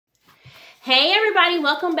Hey everybody,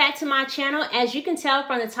 welcome back to my channel. As you can tell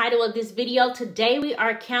from the title of this video, today we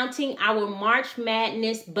are counting our March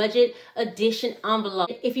Madness budget edition envelope.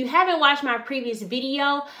 If you haven't watched my previous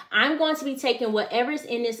video, I'm going to be taking whatever's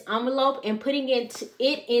in this envelope and putting it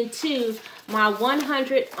into my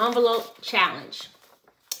 100 envelope challenge.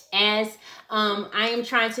 As I am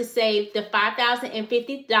trying to save the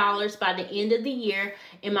 $5,050 by the end of the year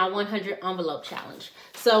in my 100 envelope challenge.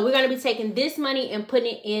 So we're going to be taking this money and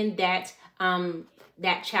putting it in that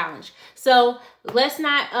challenge. So let's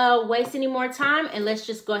not waste any more time, and let's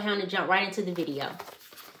just go ahead and jump right into the video.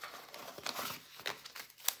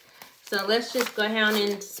 So let's just go ahead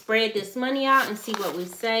and spread this money out and see what we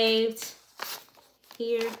saved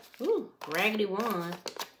here. Ooh, raggedy one.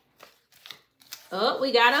 Oh,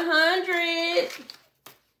 we got 100.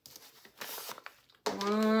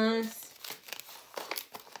 Ones,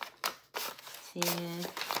 10,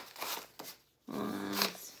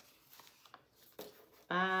 ones,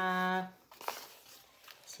 5,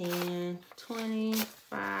 10,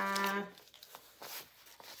 25.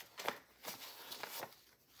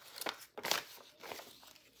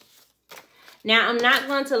 Now, I'm not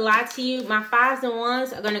going to lie to you. My 5s and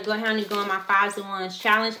 1s are going to go ahead and go on my 5s and 1s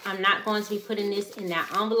challenge. I'm not going to be putting this in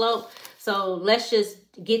that envelope. So let's just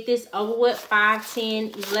get this over with. 5,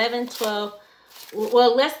 10, 11, 12.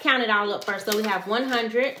 Well, let's count it all up first. So we have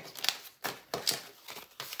 100,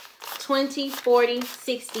 20, 40,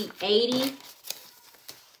 60, 80,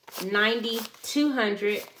 90,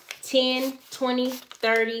 200, 10, 20,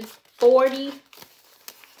 30, 40,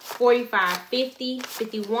 45, 50,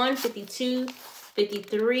 51, 52,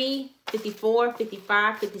 53, 54,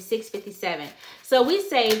 55, 56, 57. So we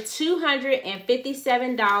saved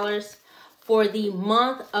 $257 for the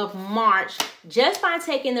month of March just by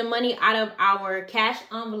taking the money out of our cash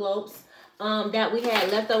envelopes that we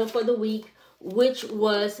had left over for the week, which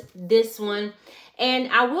was this one.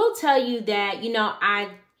 And I will tell you that, you know, I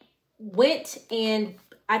went and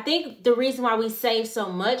I think the reason why we saved so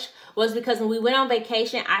much was because when we went on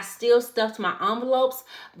vacation, I still stuffed my envelopes,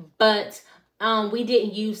 but we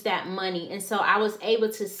didn't use that money. And so I was able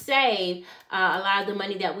to save a lot of the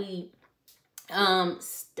money that we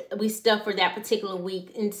stuffed for that particular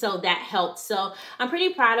week. And so that helped. So I'm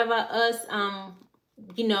pretty proud of us,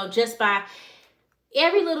 you know, just by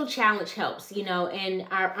every little challenge helps, you know, and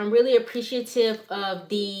I'm really appreciative of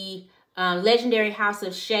the legendary House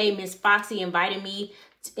of Shay. Miss Foxie invited me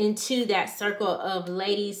into that circle of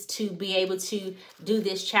ladies to be able to do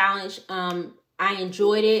this challenge. I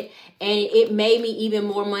enjoyed it, and it made me even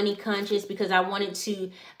more money conscious because I wanted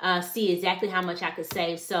to see exactly how much I could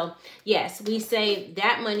save. So yes, we saved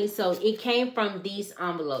that money. So it came from these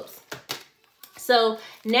envelopes. So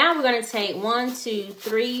now we're going to take 1, 2,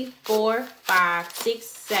 3, 4, 5, 6,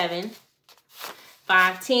 7,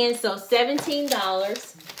 5, 10. So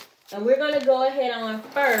 $17. And we're going to go ahead on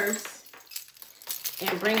first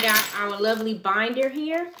and bring out our lovely binder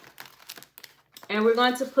here. And we're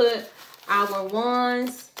going to put our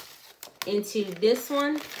ones into this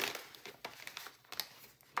one.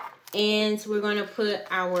 And we're going to put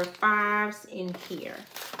our 5s in here.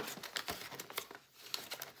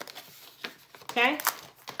 Okay,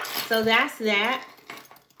 so that's that.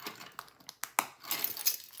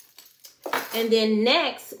 And then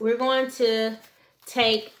next, we're going to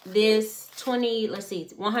take this 20, let's see,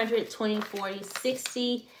 100, 20, 40,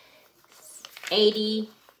 60, 80,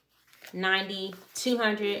 90,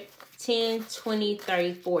 200, 10, 20,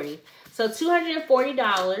 30, 40. So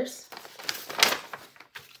 $240.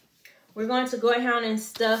 We're going to go ahead and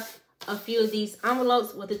stuff a few of these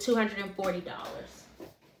envelopes with the $240.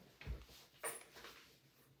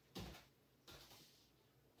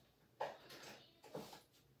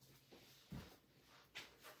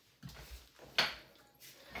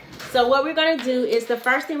 So what we're going to do is, the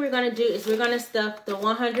first thing we're going to do is we're going to stuff the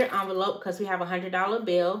 100 envelope because we have a $100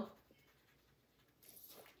 bill.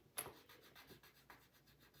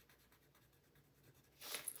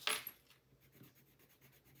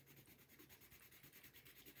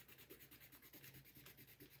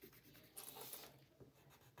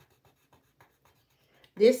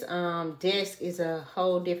 This disc is a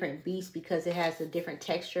whole different beast because it has a different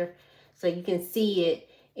texture. So you can see it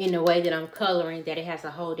in the way that I'm coloring, that it has a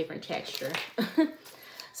whole different texture.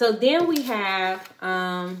 So then we have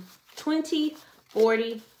 20,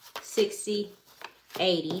 40, 60,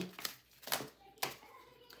 80.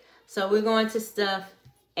 So we're going to stuff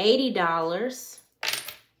 $80,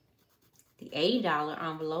 the $80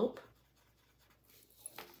 envelope.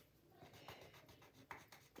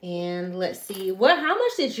 And let's see, how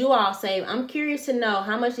much did you all save? I'm curious to know,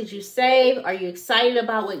 how much did you save? Are you excited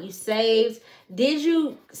about what you saved? Did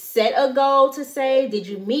you set a goal to save? Did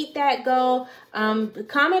you meet that goal?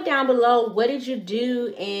 Comment down below, what did you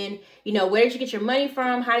do? And, you know, where did you get your money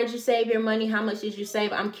from? How did you save your money? How much did you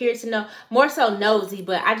save? I'm curious to know, more so nosy,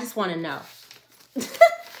 but I just want to know.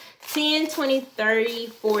 10, 20, 30,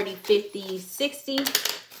 40, 50, 60.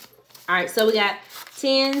 All right, so we got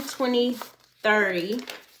 10, 20, 30.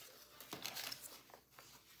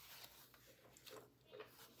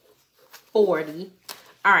 40.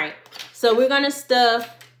 All right, so we're gonna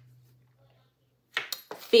stuff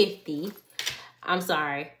 50. I'm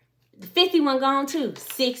sorry, 51 gone too.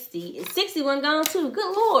 60. 61 gone too.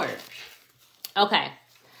 Good Lord. Okay,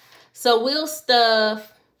 so we'll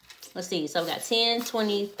stuff, let's see, so we got 10,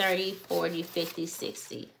 20, 30, 40, 50,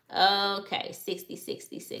 60. Okay, 60,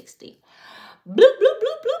 60, 60. Bloop, bloop,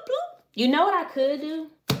 bloop, bloop, bloop. You know what I could do?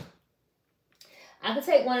 I could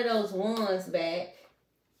take one of those ones back.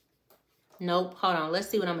 Nope, hold on. Let's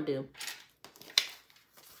see what I'm going to do.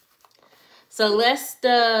 So let's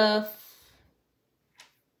stuff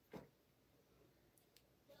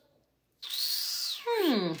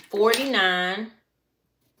 49.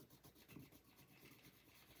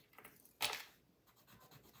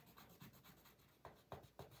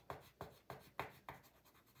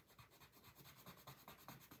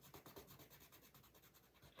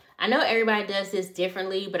 I know everybody does this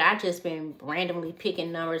differently, but I've just been randomly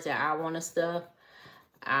picking numbers that I want to stuff.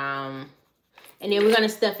 And then we're going to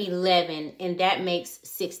stuff 11, and that makes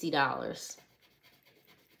 $60.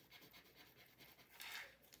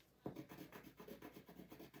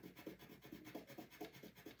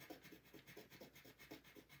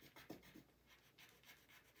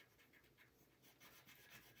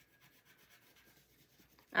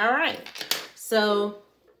 All right. So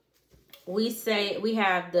we say we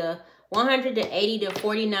have the 100 to 80 to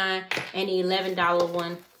 49 and the $11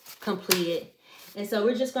 one completed. And so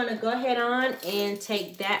we're just going to go ahead on and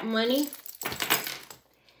take that money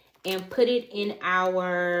and put it in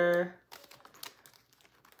our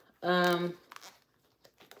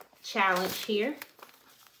challenge here.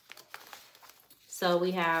 So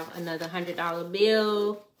we have another $100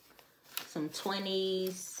 bill, some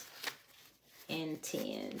 20s and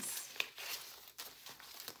 10s.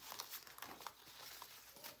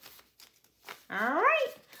 All right,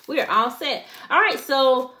 we are all set. All right,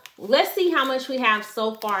 so let's see how much we have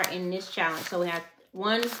so far in this challenge. So we have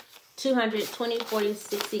 1, 200, 20, 40,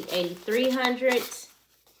 60, 80, 300,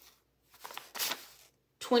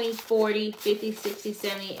 20, 40, 50, 60,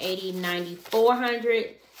 70, 80, 90,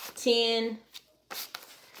 400, 10,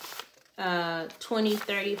 20,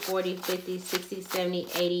 30, 40, 50, 60, 70,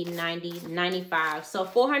 80, 90, 95. So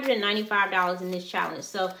 $495 in this challenge.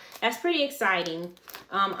 So that's pretty exciting.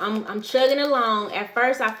 I'm chugging along. At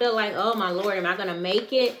first, I feel like, oh my Lord, am I gonna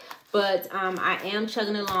make it? But I am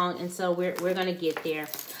chugging along, and so we're gonna get there.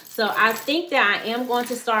 So I think that I am going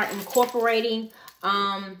to start incorporating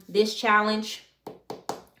this challenge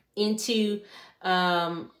into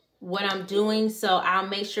what I'm doing. So I'll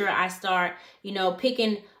make sure I start, you know,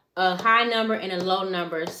 picking a high number and a low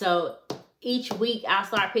number. So each week I'll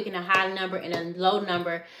start picking a high number and a low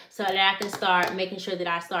number so that I can start making sure that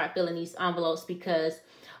I start filling these envelopes, because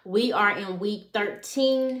we are in week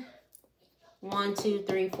 13. 1, 2,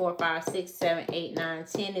 3, 4, 5, 6, 7, 8, 9,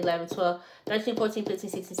 10, 11, 12, 13, 14, 15,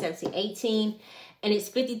 16, 17, 18. And it's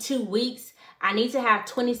 52 weeks. I need to have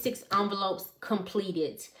 26 envelopes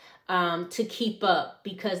completed to keep up,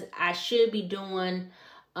 because I should be doing,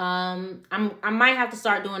 I might have to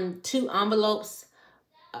start doing 2 envelopes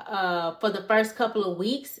for the first couple of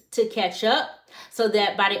weeks to catch up, so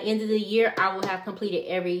that by the end of the year, I will have completed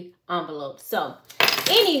every envelope. So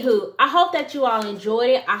anywho, I hope that you all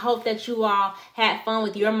enjoyed it. I hope that you all had fun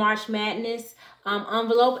with your March Madness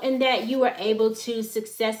envelope, and that you were able to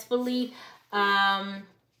successfully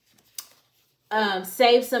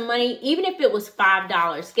save some money, even if it was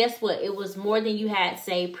 $5. Guess what? It was more than you had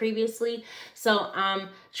saved previously. So I'm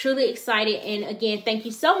truly excited. And again, thank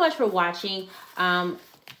you so much for watching.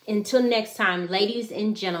 Until next time, ladies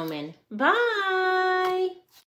and gentlemen, bye.